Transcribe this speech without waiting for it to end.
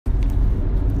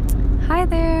Hi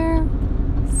there.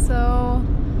 So,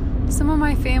 some of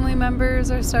my family members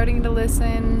are starting to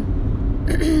listen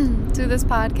to this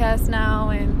podcast now,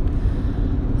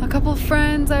 and a couple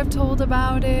friends I've told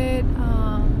about it.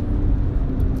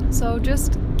 So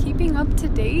just keeping up to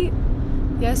date.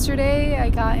 Yesterday I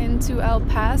got into El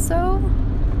Paso,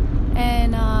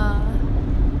 and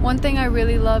one thing I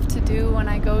really love to do when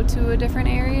I go to a different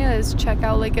area is check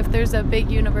out, like, if there's a big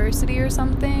university or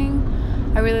something.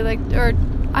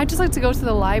 I just like to go to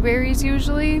the libraries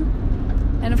usually.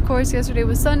 And of course, yesterday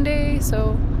was Sunday,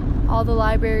 so all the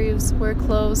libraries were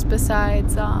closed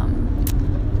besides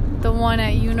the one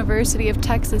at University of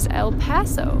Texas, El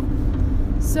Paso.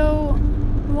 So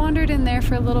I wandered in there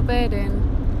for a little bit,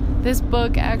 and this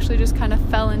book actually just kind of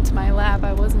fell into my lap.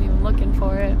 I wasn't even looking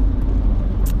for it.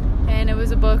 And it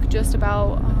was a book just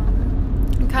about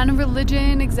kind of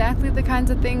religion, exactly the kinds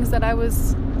of things that I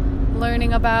was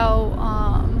learning about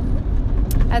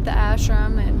at the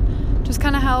ashram, and just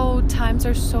kind of how times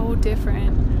are so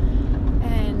different.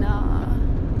 And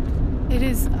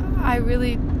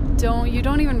you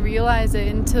don't even realize it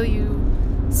until you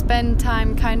spend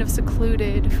time kind of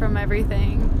secluded from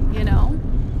everything, you know?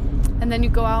 And then you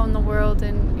go out in the world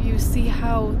and you see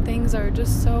how things are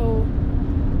just so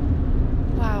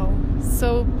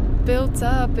built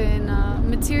up and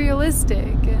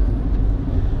materialistic.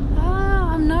 And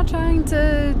I'm not trying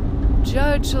to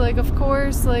judge, like, of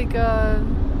course, like,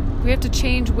 we have to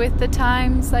change with the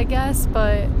times, I guess,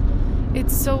 but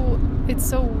it's so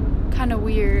kind of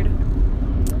weird.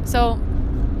 So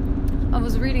I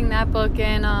was reading that book,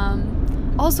 and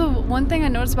also one thing I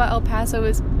noticed about El Paso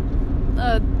is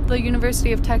the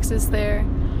University of Texas there.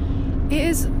 It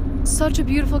is such a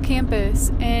beautiful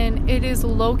campus, and it is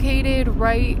located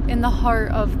right in the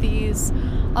heart of these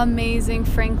amazing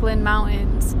Franklin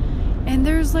Mountains. And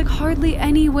there's like hardly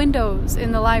any windows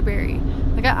in the library.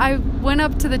 Like, I went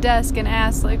up to the desk and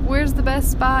asked, like, where's the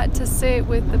best spot to sit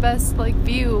with the best, like,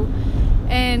 view?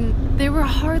 And there were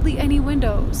hardly any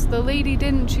windows. The lady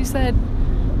didn't. She said,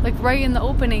 like, right in the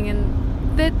opening,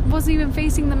 and that wasn't even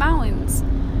facing the mountains.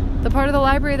 The part of the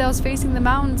library that was facing the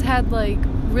mountains had, like,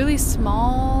 really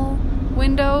small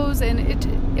windows, and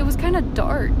it was kind of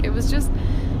dark. It was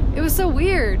so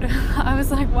weird. I was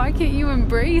like, why can't you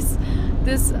embrace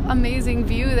this amazing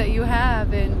view that you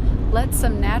have and let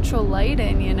some natural light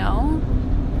in, you know?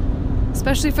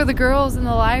 Especially for the girls in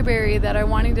the library that are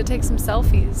wanting to take some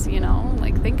selfies, you know?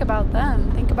 Like, think about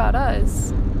them. Think about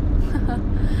us.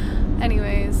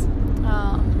 Anyways,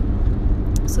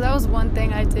 so that was one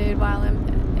thing I did while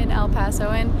in El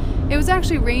Paso. And it was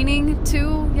actually raining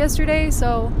too yesterday,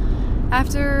 so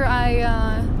after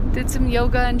I did some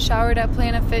yoga and showered at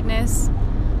Planet Fitness,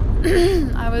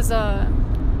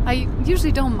 I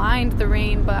usually don't mind the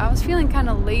rain, but I was feeling kind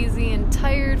of lazy and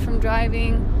tired from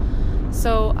driving,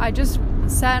 so I just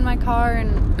sat in my car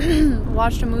and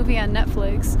watched a movie on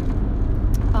Netflix.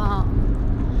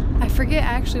 I forget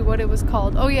actually what it was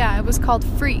called. Oh yeah, it was called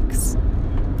Freaks.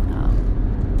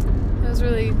 It was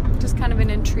really just kind of an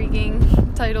intriguing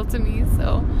title to me,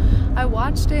 so I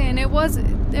watched it, and it was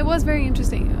very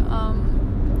interesting.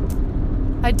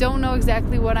 I don't know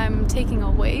exactly what I'm taking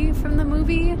away from the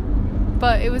movie,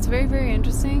 but it was very, very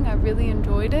interesting. I really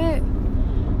enjoyed it.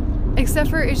 Except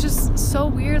for it's just so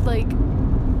weird. Like,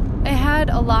 it had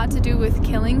a lot to do with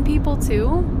killing people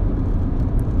too.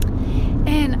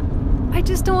 And I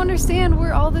just don't understand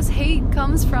where all this hate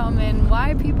comes from and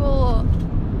why people...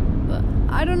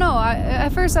 I don't know. At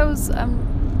first I was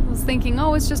thinking,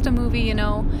 oh, it's just a movie, you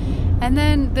know. And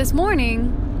then this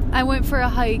morning I went for a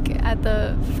hike at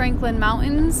the Franklin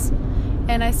Mountains,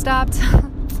 and I stopped...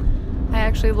 I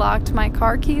actually locked my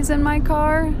car keys in my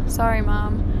car. Sorry,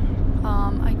 Mom.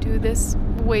 I do this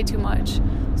way too much.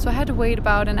 So I had to wait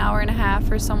about an hour and a half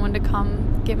for someone to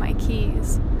come get my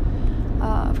keys.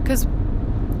 Because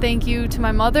thank you to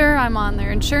my mother, I'm on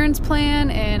their insurance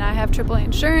plan, and I have AAA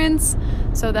insurance.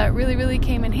 So that really, really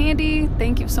came in handy.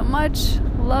 Thank you so much.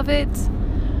 Love it.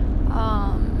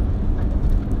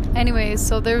 Anyways,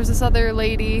 so there was this other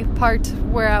lady parked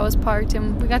where I was parked,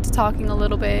 and we got to talking a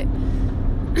little bit.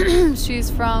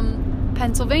 She's from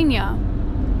Pennsylvania,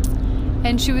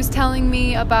 and she was telling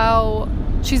me about,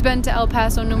 she's been to El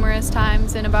Paso numerous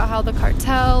times, and about how the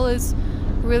cartel is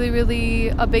really, really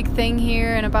a big thing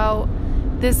here, and about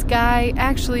this guy.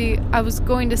 Actually, I was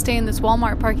going to stay in this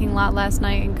Walmart parking lot last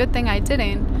night, and good thing I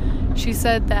didn't. She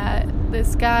said that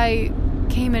this guy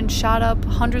came and shot up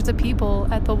hundreds of people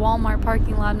at the Walmart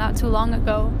parking lot not too long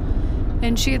ago,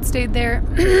 and she had stayed there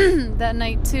that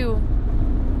night too.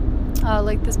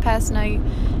 Like this past night,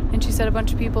 and she said a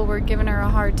bunch of people were giving her a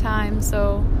hard time.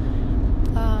 So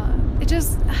it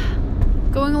just,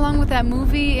 going along with that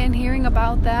movie and hearing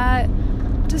about that,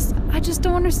 I just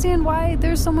don't understand why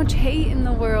there's so much hate in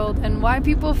the world and why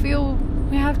people feel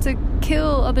we have to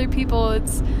kill other people.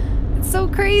 It's so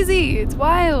crazy. It's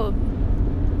wild.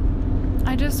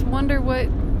 I just wonder what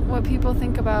people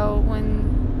think about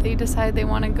when they decide they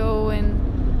want to go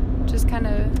and just kind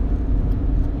of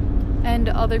end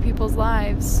other people's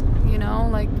lives, you know?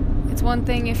 Like, it's one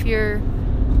thing if you're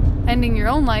ending your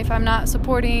own life. I'm not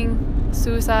supporting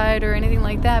suicide or anything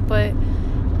like that, but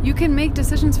you can make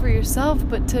decisions for yourself,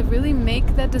 but to really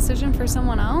make that decision for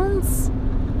someone else,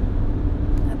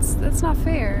 that's not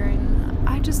fair. And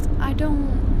I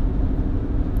don't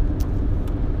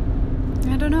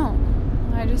know.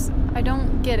 I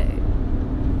don't get it.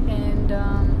 And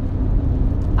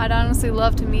I'd honestly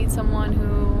love to meet someone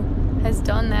who has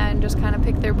done that and just kind of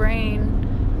pick their brain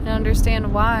and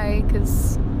understand why,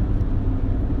 because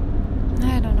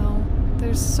I don't know.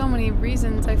 There's so many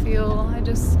reasons I feel.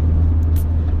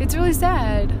 It's really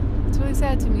sad. It's really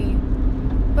sad to me.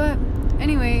 But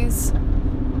anyways,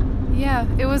 yeah,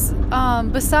 it was,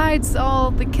 besides all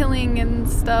the killing and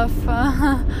stuff,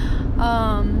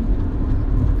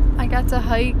 I got to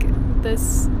hike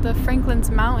the Franklin's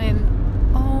Mountain.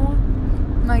 Oh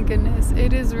my goodness,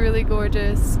 it is really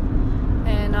gorgeous.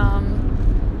 And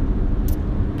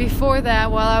before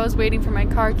that, while I was waiting for my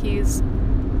car keys,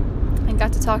 I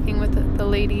got to talking with the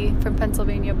lady from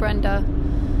Pennsylvania, Brenda.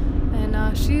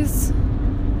 And she's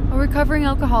a recovering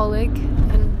alcoholic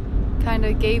and kind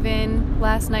of gave in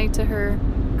last night to her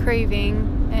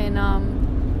craving. And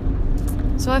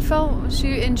so I felt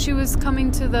she was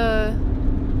coming to the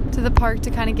park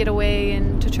to kind of get away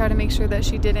and to try to make sure that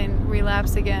she didn't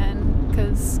relapse again,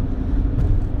 because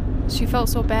she felt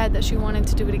so bad that she wanted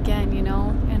to do it again, you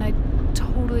know. And I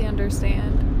totally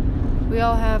understand. We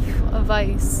all have a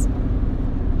vice.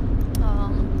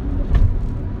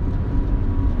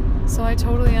 So I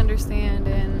totally understand,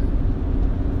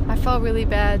 and I felt really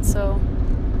bad. So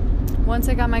once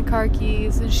I got my car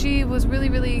keys, and she was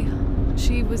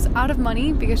she was out of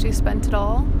money because she spent it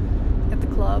all at the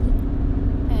club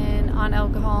and on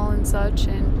alcohol and such,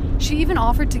 and she even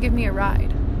offered to give me a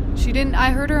ride. She didn't.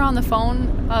 I heard her on the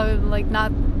phone like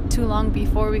not too long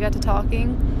before we got to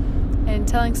talking and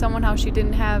telling someone how she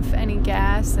didn't have any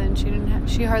gas, and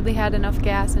she hardly had enough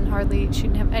gas, and she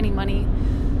didn't have any money.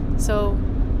 So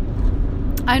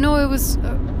I know it was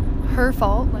her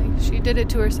fault, like she did it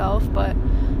to herself, but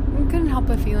I couldn't help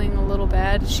but feeling a little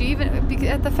bad.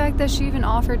 At the fact that she even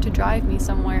offered to drive me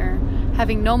somewhere,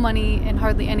 having no money and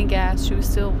hardly any gas, she was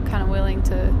still kind of willing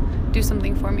to do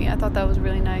something for me. I thought that was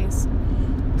really nice.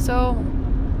 So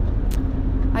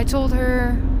I told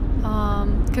her,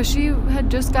 because she had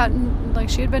just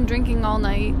she had been drinking all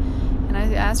night, and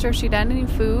I asked her if she'd had any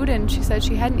food, and she said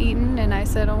she hadn't eaten, and I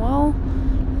said, oh, well,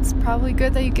 it's probably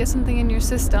good that you get something in your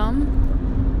system.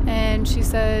 And she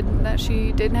said that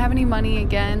she didn't have any money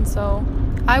again, so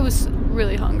I was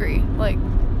really hungry. Like,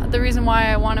 the reason why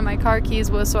I wanted my car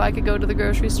keys was so I could go to the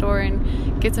grocery store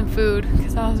and get some food,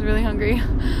 because I was really hungry.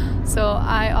 So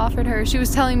I offered her, she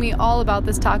was telling me all about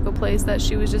this taco place that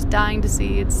she was just dying to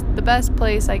see. It's the best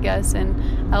place, I guess, in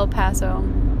El Paso.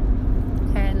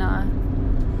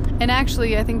 And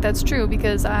actually, I think that's true,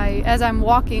 because as I'm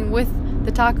walking with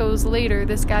the tacos later,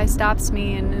 this guy stops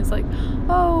me and is like,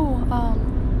 oh,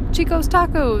 Chico's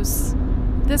Tacos.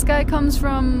 This guy comes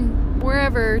from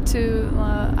wherever to,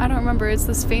 I don't remember, it's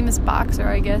this famous boxer,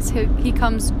 I guess. He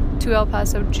comes to El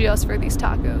Paso just for these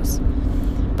tacos.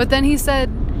 But then he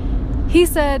said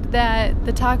that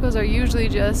the tacos are usually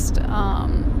just,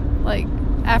 like,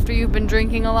 after you've been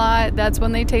drinking a lot, that's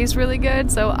when they taste really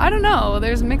good. So I don't know,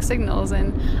 there's mixed signals,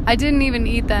 and I didn't even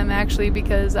eat them actually,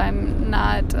 because I'm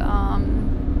not,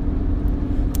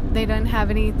 they didn't have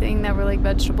anything that were like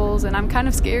vegetables, and I'm kind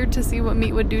of scared to see what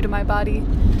meat would do to my body.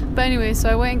 But anyway, so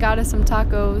I went and got us some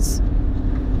tacos,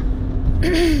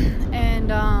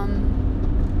 and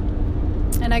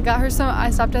I got her I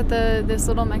stopped at this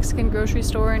little Mexican grocery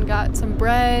store and got some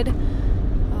bread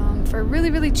for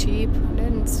really, really cheap.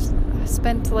 I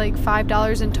spent like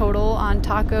 $5 in total on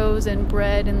tacos and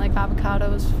bread and like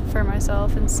avocados for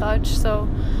myself and such. So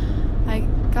I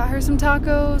got her some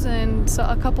tacos and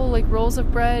a couple like rolls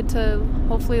of bread to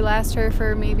hopefully last her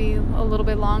for maybe a little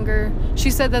bit longer.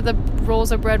 She said that the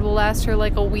rolls of bread will last her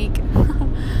like a week.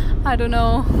 I don't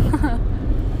know.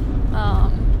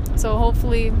 So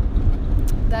hopefully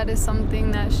that is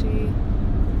something that she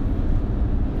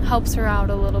helps her out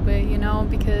a little bit, you know,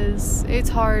 because it's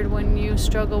hard when you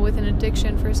struggle with an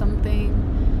addiction for something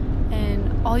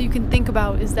and all you can think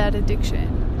about is that addiction.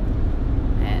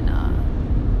 And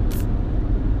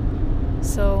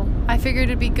so I figured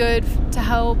it'd be good to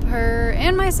help her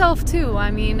and myself too.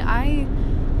 I mean,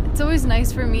 it's always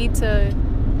nice for me to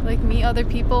like meet other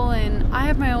people, and I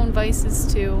have my own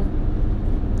vices too.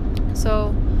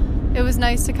 So it was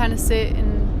nice to kind of sit,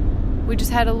 and we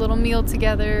just had a little meal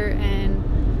together, and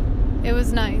it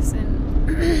was nice. And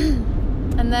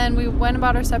and then we went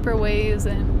about our separate ways,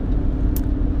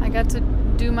 and I got to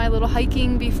do my little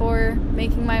hiking before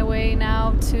making my way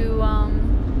now to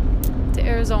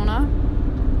Arizona.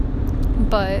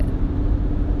 But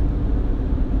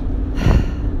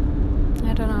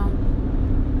I don't know.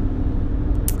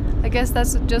 I guess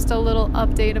that's just a little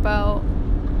update about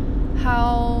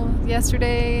how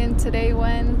yesterday and today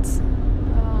went.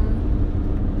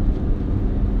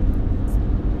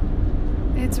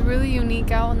 It's really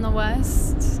unique out in the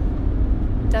West.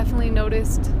 Definitely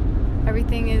noticed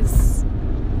everything is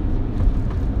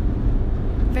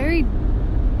very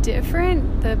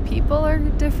different. The people are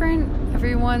different.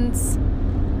 Everyone's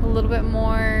a little bit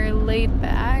more laid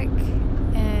back,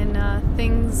 and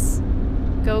things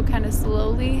go kind of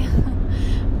slowly,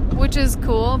 which is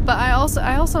cool. But I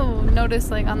also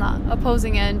noticed, like, on the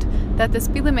opposing end, that the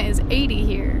speed limit is 80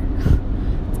 here.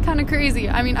 It's kind of crazy.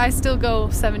 I mean, I still go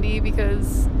 70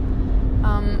 because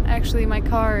actually my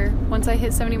car, once I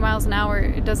hit 70 miles an hour,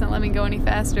 it doesn't let me go any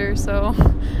faster. So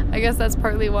I guess that's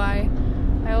partly why.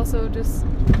 I also just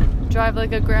drive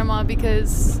like a grandma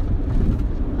because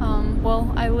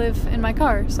well, I live in my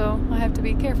car, so I have to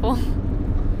be careful.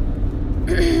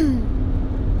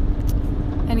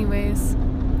 Anyways,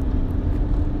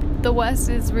 the West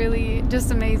is really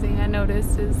just amazing. I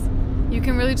noticed is you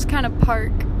can really just kind of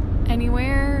park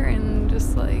anywhere and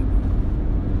just, like,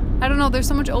 I don't know, there's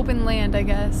so much open land, I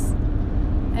guess.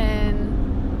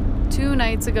 And 2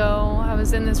 nights ago, I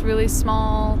was in this really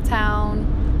small town,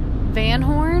 Van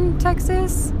Horn,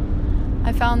 Texas.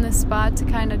 I found this spot to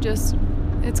kind of just,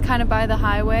 it's kind of by the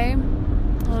highway.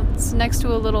 Well, it's next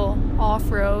to a little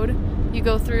off-road. You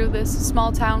go through this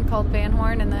small town called Van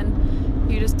Horn, and then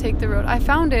you just take the road. I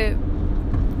found it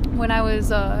when I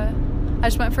was, I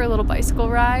just went for a little bicycle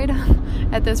ride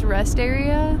at this rest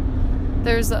area.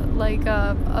 There's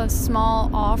a small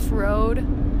off-road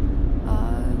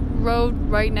road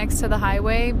right next to the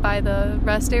highway by the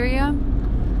rest area.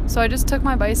 So I just took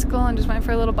my bicycle and just went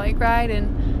for a little bike ride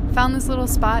and found this little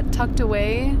spot tucked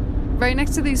away right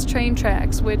next to these train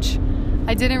tracks, which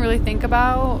I didn't really think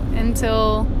about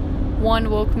until one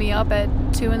woke me up at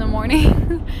 2 in the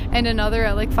morning and another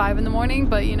at like 5 in the morning,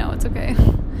 but you know, it's okay.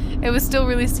 It was still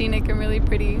really scenic and really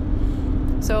pretty.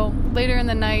 So later in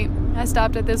the night, I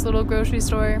stopped at this little grocery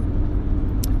store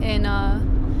in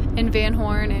Van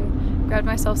Horn and grabbed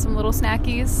myself some little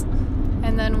snackies,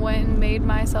 and then went and made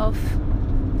myself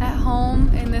at home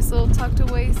in this little tucked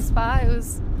away spot. It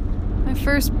was my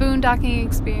first boondocking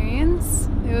experience.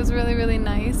 It was really, really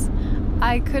nice.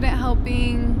 I couldn't help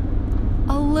being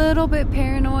a little bit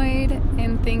paranoid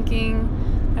and thinking,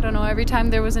 I don't know, every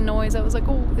time there was a noise, I was like,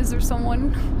 oh, is there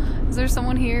someone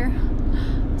here?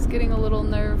 I was getting it was a little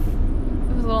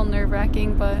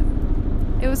nerve-wracking, but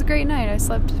it was a great night. I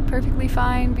slept perfectly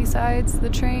fine besides the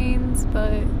trains,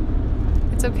 but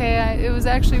it's okay. It was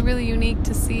actually really unique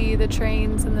to see the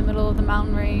trains in the middle of the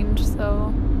mountain range,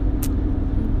 so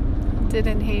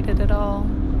didn't hate it at all.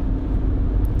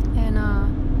 And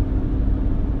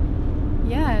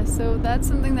yeah, so that's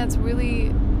something that's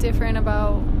really different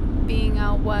about being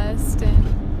out west. And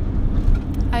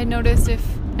I noticed if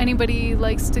anybody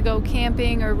likes to go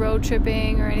camping or road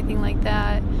tripping or anything like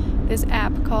that, this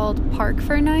app called Park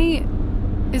for Night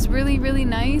is really, really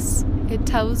nice. It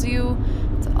tells you,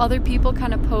 other people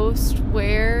kind of post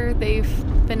where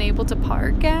they've been able to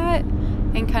park at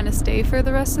and kind of stay for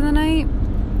the rest of the night.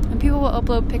 And people will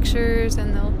upload pictures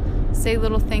and they'll say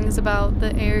little things about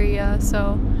the area.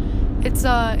 So it's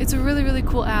a really, really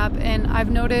cool app. And I've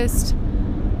noticed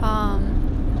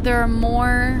there are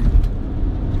more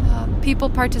people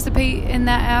participate in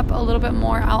that app a little bit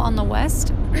more out on the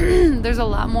west. There's a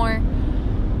lot more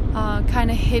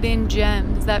kind of hidden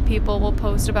gems that people will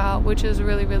post about, which is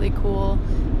really, really cool,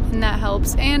 and that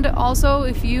helps. And also,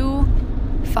 if you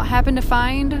happen to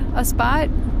find a spot,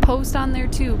 post on there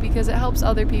too, because it helps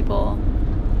other people.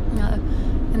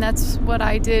 And that's what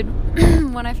I did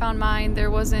when I found mine.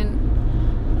 There wasn't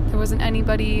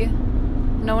anybody.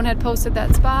 No one had posted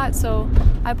that spot, so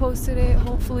I posted it.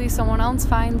 Hopefully someone else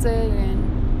finds it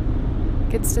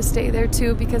and gets to stay there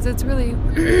too, because it's really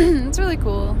it's really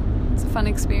cool. It's a fun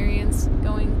experience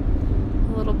going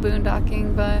a little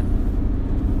boondocking. But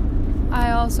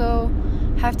I also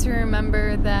have to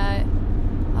remember that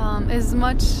as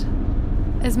much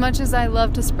as I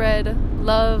love to spread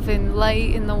love and light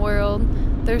in the world,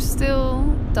 there's still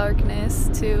darkness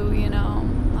too,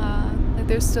 like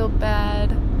there's still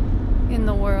bad in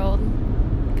the world,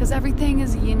 because everything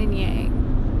is yin and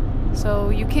yang. So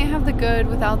you can't have the good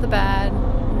without the bad,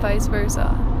 and vice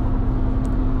versa.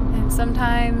 And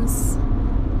sometimes,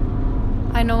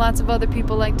 I know lots of other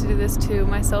people like to do this too,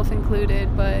 myself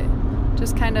included, but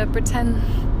just kind of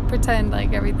pretend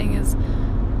like everything is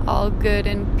all good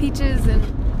and peaches and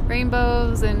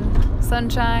rainbows and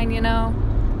sunshine,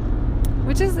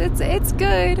 which is, it's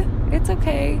good, it's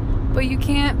okay, but you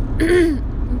can't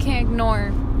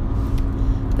ignore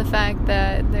the fact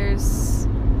that there's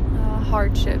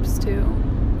hardships too.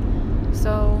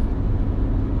 So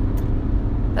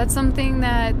that's something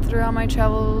that throughout my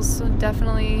travels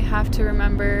definitely have to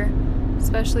remember,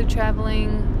 especially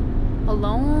traveling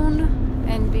alone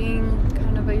and being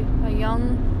kind of a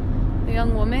young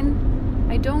woman.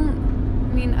 I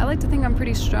like to think I'm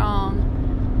pretty strong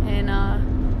and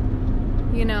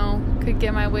could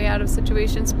get my way out of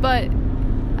situations, but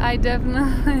I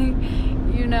definitely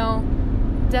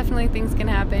definitely things can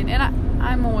happen, and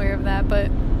I'm aware of that,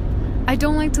 but I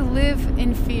don't like to live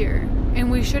in fear, and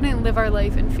we shouldn't live our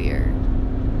life in fear.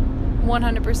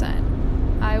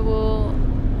 100%. I will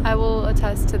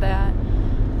attest to that.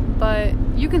 But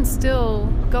you can still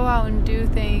go out and do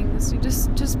things. You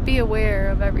just be aware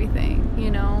of everything,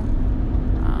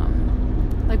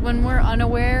 like when we're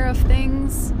unaware of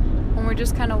things, when we're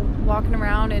just kind of walking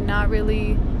around and not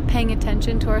really paying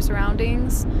attention to our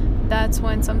surroundings, that's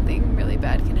when something really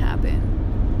bad can happen.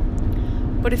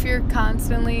 But if you're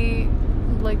constantly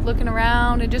like looking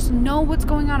around and just know what's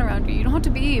going on around you, you don't have to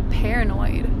be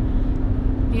paranoid,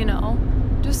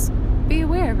 just be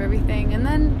aware of everything, and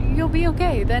then you'll be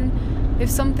okay. Then if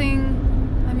something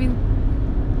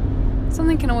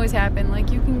can always happen. Like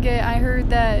I heard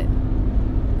that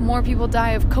more people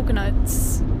die of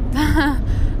coconuts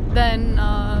than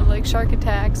like shark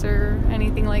attacks or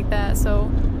anything like that.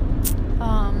 So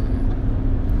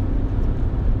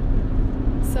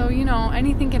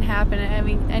anything can happen at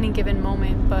any given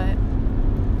moment, but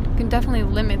you can definitely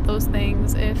limit those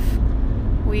things if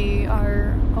we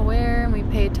are aware and we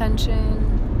pay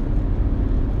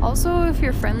attention. Also, if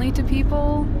you're friendly to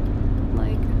people,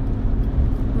 like,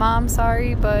 Mom,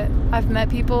 sorry, but I've met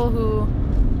people who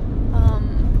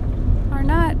are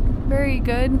not very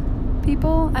good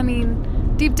people.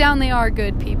 Deep down they are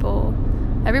good people.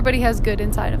 Everybody has good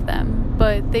inside of them,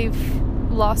 but they've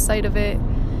lost sight of it,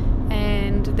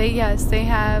 and they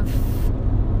have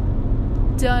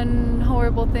done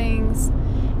horrible things,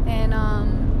 and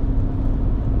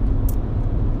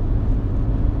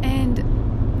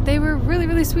they were really,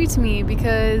 really sweet to me,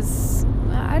 because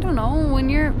I don't know,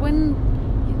 when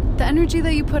the energy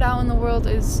that you put out in the world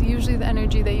is usually the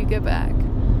energy that you get back.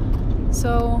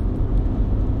 So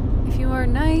if you are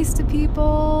nice to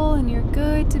people and you're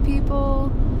good to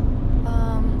people,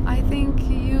 I think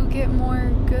you get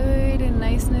more good and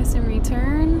niceness in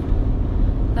return.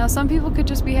 Now, some people could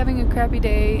just be having a crappy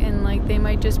day, and like they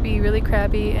might just be really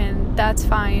crappy, and that's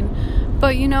fine.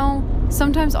 But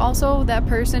sometimes also that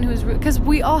person because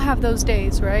we all have those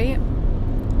days, right?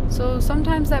 So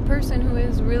sometimes that person who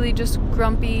is really just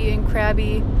grumpy and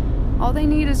crabby, all they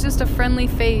need is just a friendly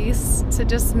face to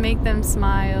just make them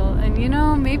smile. And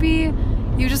maybe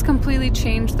you just completely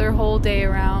change their whole day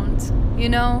around,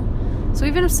 So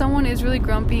even if someone is really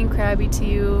grumpy and crabby to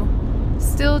you,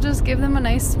 still just give them a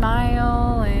nice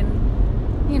smile, and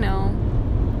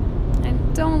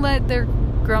and don't let their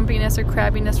grumpiness or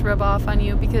crabbiness rub off on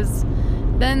you, because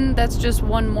then that's just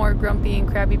one more grumpy and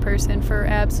crabby person for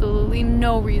absolutely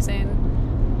no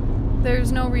reason.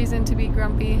 There's no reason to be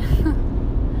grumpy.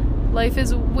 Life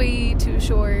is way too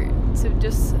short to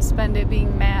just spend it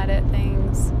being mad at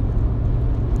things.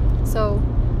 So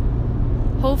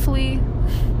hopefully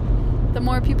the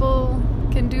more people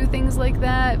can do things like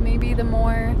that, maybe the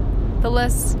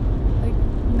less like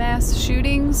mass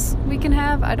shootings we can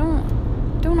have. I don't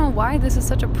know why this is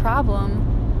such a problem.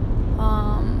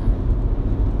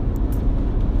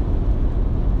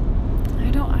 I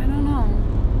don't know.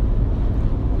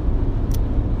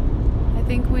 I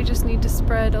think we just need to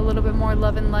spread a little bit more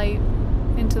love and light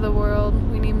into the world.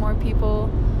 We need more people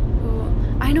who,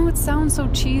 I know it sounds so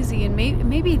cheesy, and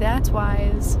maybe that's why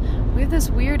is we have this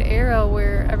weird era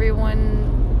where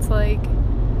everyone's like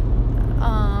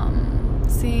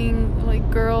seeing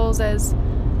like girls as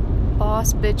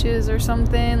boss bitches or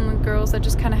something, like girls that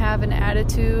just kind of have an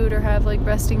attitude or have like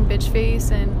resting bitch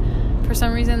face, and for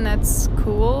some reason that's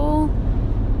cool.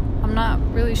 I'm not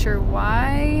really sure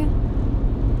why,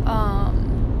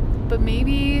 but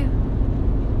maybe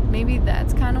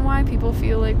that's kind of why people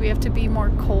feel like we have to be more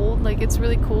cold. Like it's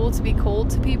really cool to be cold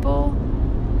to people,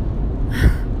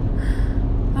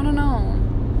 I don't know.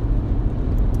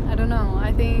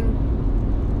 I think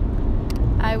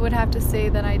I would have to say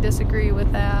that I disagree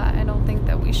with that. I don't think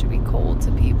that we should be cold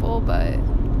to people, but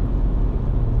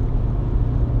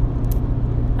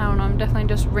I don't know. I'm definitely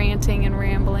just ranting and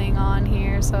rambling on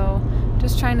here, so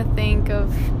just trying to think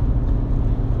of...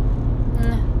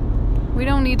 we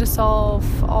don't need to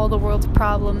solve all the world's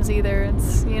problems either.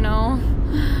 It's,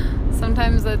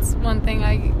 sometimes that's one thing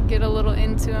I get a little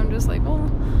into. I'm just like, well,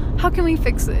 how can we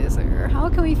fix this? Or how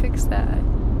can we fix that?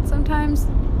 Sometimes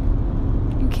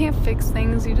you can't fix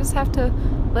things. You just have to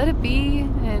let it be,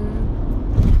 and,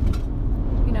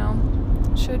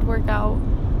 it should work out.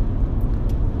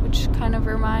 Which kind of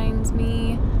reminds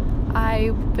me,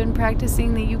 I've been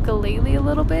practicing the ukulele a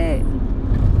little bit.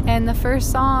 And the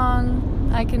first song,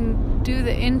 I can do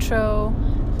the intro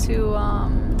to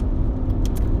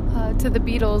the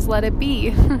Beatles, Let It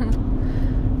Be.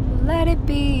 Let it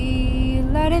be,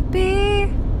 let it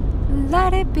be,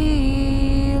 let it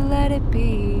be, let it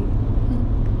be.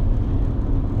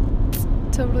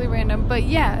 Totally random, but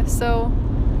yeah, so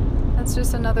that's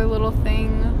just another little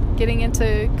thing. Getting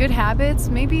into good habits,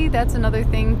 maybe that's another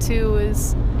thing too,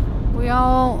 is we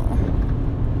all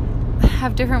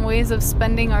have different ways of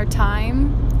spending our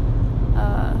time,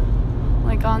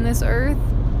 like on this earth.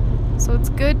 So it's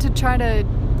good to try to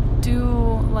do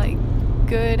like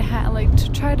to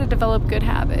try to develop good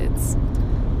habits.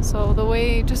 So the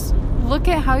way, just look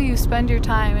at how you spend your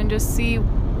time and just see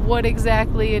what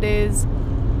exactly it is.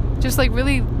 Just like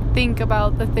really think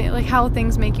about like how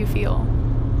things make you feel.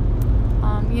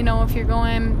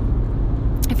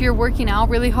 If you're working out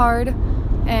really hard,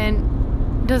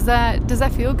 and does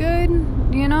that feel good?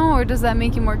 Or does that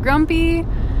make you more grumpy?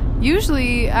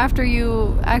 Usually after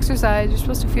you exercise, you're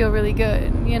supposed to feel really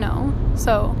good,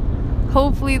 So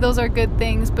hopefully those are good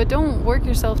things, but don't work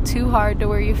yourself too hard to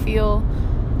where you feel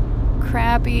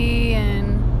crappy,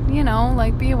 and,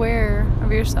 be aware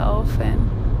of yourself. And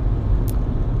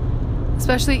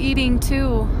especially eating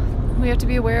too. We have to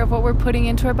be aware of what we're putting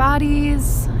into our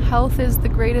bodies. Health is the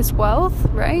greatest wealth,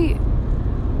 right?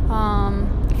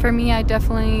 For me, I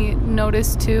definitely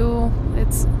notice too,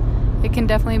 it can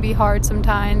definitely be hard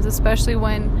sometimes, especially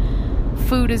when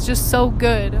food is just so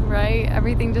good, right?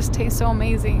 Everything just tastes so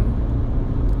amazing.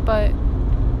 But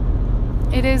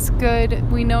it is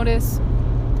good. We notice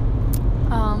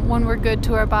when we're good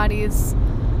to our bodies,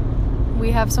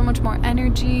 we have so much more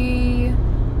energy.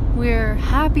 We're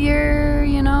happier,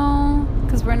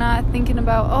 because we're not thinking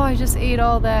about, oh, I just ate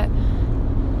all that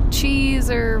cheese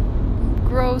or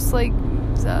gross, like,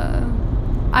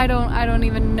 I don't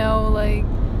even know, like,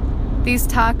 these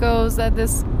tacos that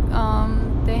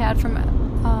they had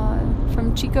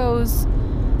from Chico's.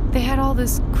 They had all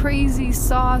this crazy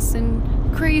sauce and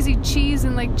crazy cheese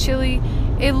and like chili.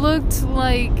 It looked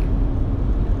like,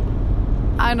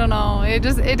 I don't know. It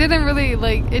didn't really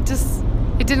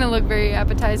it didn't look very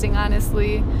appetizing,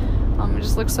 honestly. It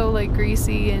just looked so like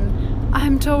greasy, and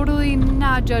I'm totally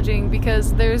not judging,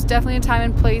 because there's definitely a time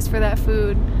and place for that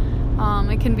food.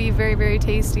 It can be very, very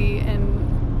tasty, and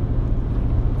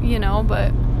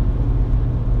but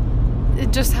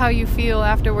just how you feel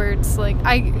afterwards. Like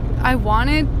I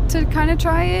wanted to kind of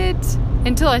try it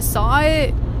until I saw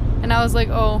it, and I was like,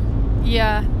 oh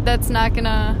yeah, that's not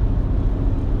gonna,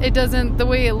 the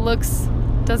way it looks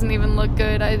doesn't even look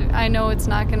good. I know it's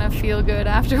not gonna feel good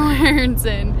afterwards,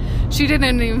 and she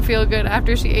didn't even feel good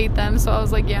after she ate them. So I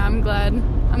was like, yeah, I'm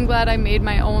glad I made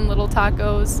my own little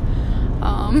tacos.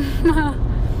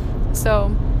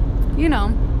 So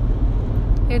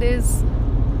it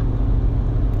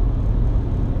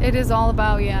is all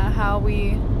about, how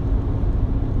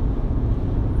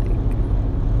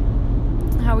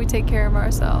we take care of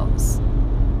ourselves.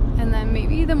 And then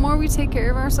maybe the more we take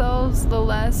care of ourselves, the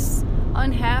less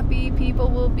unhappy people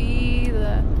will be,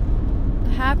 the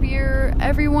happier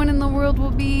everyone in the world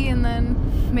will be, and then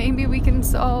maybe we can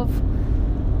solve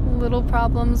little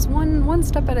problems one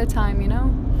step at a time,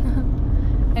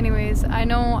 Anyways, I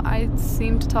know I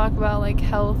seem to talk about like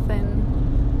health in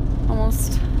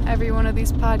almost every one of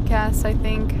these podcasts, I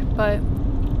think, but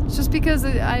it's just because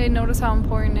I notice how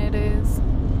important it is,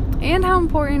 and how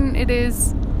important it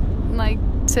is like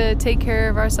to take care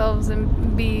of ourselves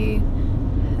and be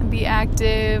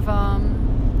active,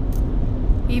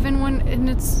 even when, and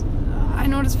I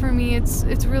notice for me it's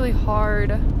really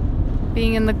hard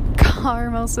being in the car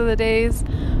most of the days,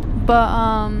 but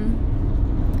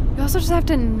you also just have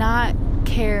to not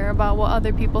care about what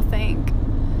other people think.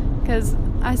 Because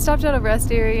I stopped at a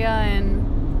rest area,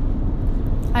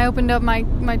 and I opened up my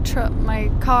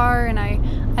car, and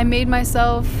I made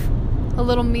myself a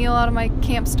little meal out of my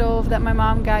camp stove that my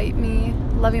mom got me.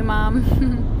 Love you,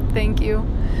 Mom. Thank you.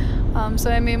 So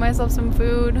I made myself some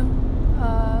food,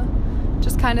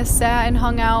 just kind of sat and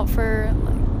hung out for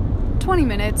like 20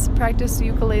 minutes, practiced the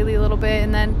ukulele a little bit,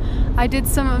 and then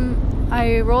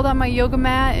I rolled on my yoga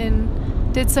mat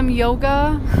and did some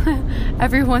yoga.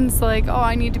 Everyone's like, oh,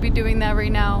 I need to be doing that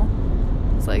right now.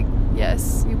 It's like,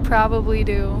 yes, you probably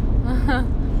do.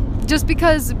 Just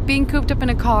because being cooped up in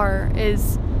a car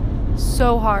is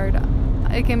so hard.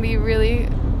 It can be really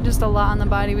just a lot on the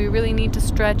body. We really need to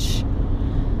stretch,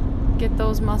 get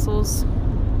those muscles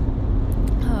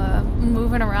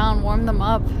moving around, warm them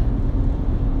up.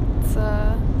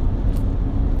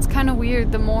 It's kind of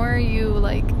weird. The more you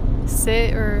like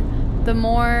sit, or the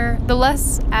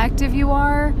less active you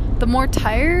are, the more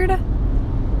tired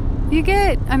you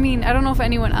get. I mean, I don't know if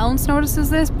anyone else notices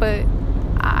this, but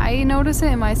I notice it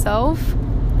in myself.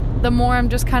 The more I'm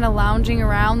just kind of lounging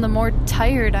around, the more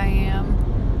tired I am.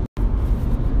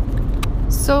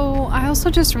 So I also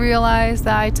just realized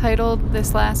that I titled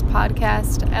this last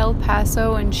podcast El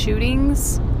Paso and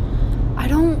Shootings. I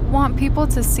don't want people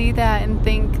to see that and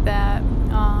think that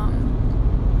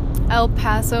El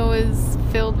Paso is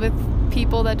filled with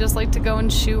people that just like to go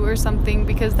and shoot or something,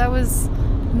 because that was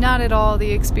not at all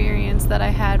the experience that I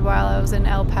had while I was in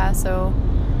El Paso.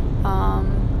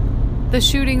 The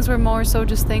shootings were more so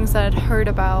just things that I'd heard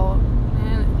about,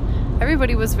 and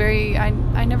everybody was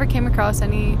I never came across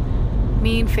any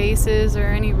mean faces or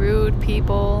any rude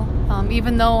people,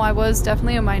 even though I was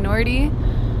definitely a minority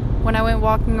when I went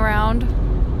walking around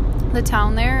the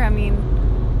town there. I mean,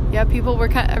 yeah,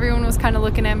 everyone was kind of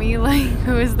looking at me like,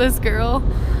 who is this girl?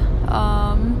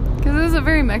 Because it was a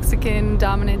very Mexican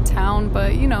dominant town,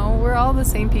 but you know, we're all the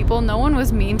same people. No one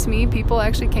was mean to me. People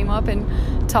actually came up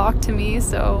and talked to me,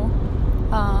 so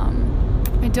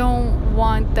I don't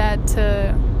want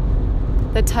the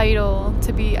title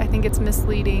to be, I think it's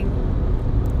misleading.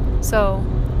 So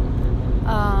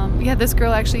yeah, this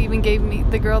girl actually even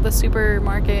the girl at the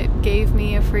supermarket gave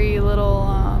me a free little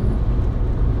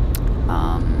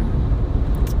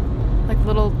like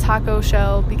little taco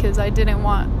shell, because I didn't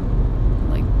want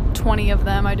like 20 of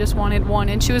them. I just wanted one,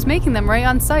 and she was making them right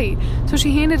on site, so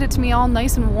she handed it to me all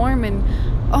nice and warm, and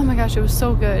oh my gosh, it was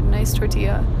so good. Nice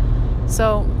tortilla.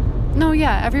 So no,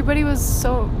 yeah, everybody was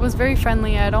very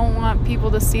friendly. I don't want people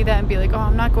to see that and be like, oh,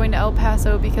 I'm not going to El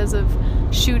Paso because of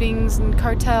shootings and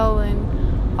cartel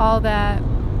and all that.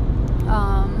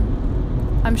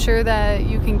 I'm sure that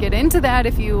you can get into that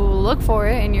if you look for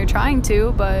it and you're trying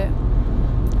to, but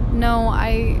no,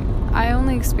 I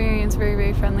only experience very,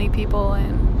 very friendly people,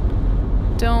 and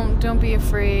don't be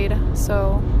afraid.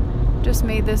 So just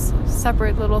made this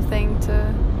separate little thing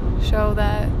to show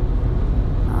that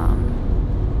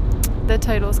the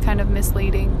title is kind of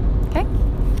misleading. Okay? All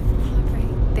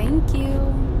right. Thank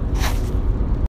you.